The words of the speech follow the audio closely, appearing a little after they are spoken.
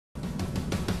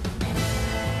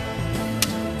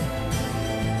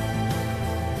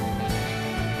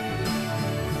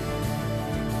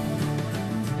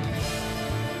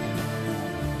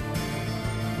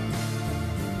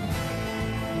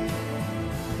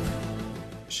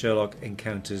Sherlock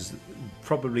encounters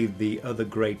probably the other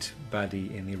great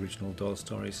baddie in the original Doyle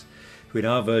stories, who in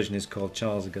our version is called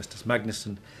Charles Augustus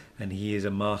Magnussen, and he is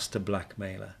a master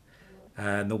blackmailer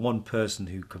and the one person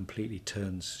who completely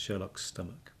turns Sherlock's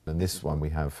stomach. In this one we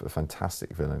have a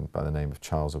fantastic villain by the name of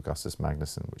Charles Augustus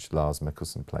Magnussen, which Lars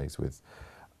Mikkelsen plays with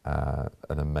an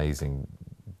amazing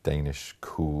Danish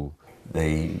cool.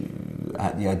 They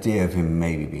had the idea of him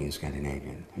maybe being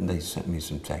Scandinavian. They sent me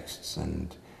some texts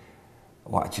and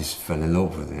I just fell in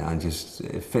love with it and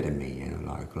it fitted me, you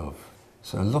know, like a glove.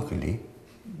 So luckily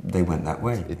they went that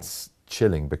way. It's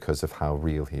chilling because of how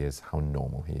real he is, how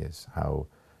normal he is, how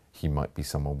he might be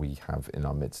someone we have in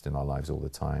our midst in our lives all the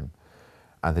time,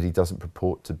 and that he doesn't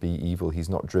purport to be evil. He's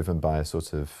not driven by a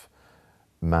sort of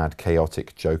mad,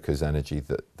 chaotic Joker's energy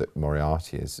that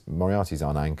Moriarty is. Moriarty's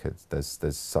unanchored.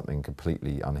 There's something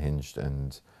completely unhinged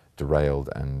and derailed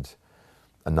and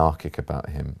anarchic about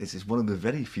him. This is one of the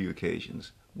very few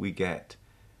occasions we get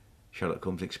Sherlock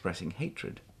Holmes expressing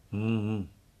hatred. Mm-hmm.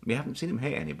 We haven't seen him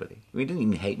hate anybody. He didn't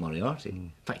even hate Moriarty.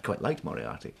 In fact, he quite liked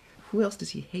Moriarty. Who else does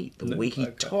he hate? The way he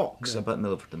talks about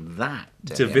Milverton. That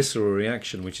it's a visceral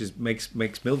reaction, which makes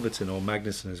Milverton, or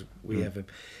Magnussen as we have him,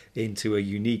 into a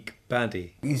unique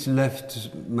baddie. He's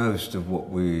left most of what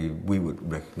we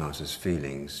would recognise as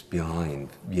feelings behind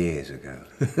years ago.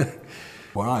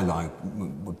 What I like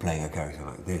with playing a character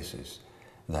like this is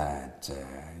that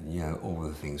you know, all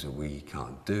the things that we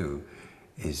can't do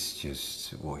is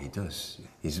just what he does.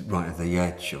 He's right at the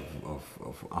edge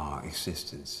of our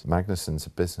existence. Magnussen's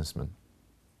a businessman.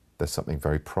 There's something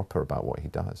very proper about what he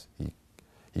does.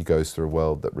 He goes through a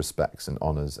world that respects and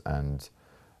honours and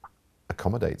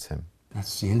accommodates him.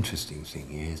 That's the interesting thing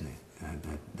here, isn't it?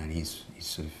 That he's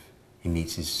sort of, he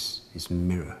meets his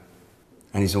mirror.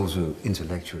 And he's also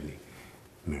intellectually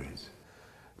mirrored.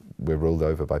 We're ruled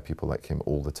over by people like him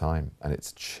all the time, and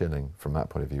it's chilling. From that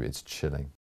point of view, it's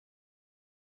chilling.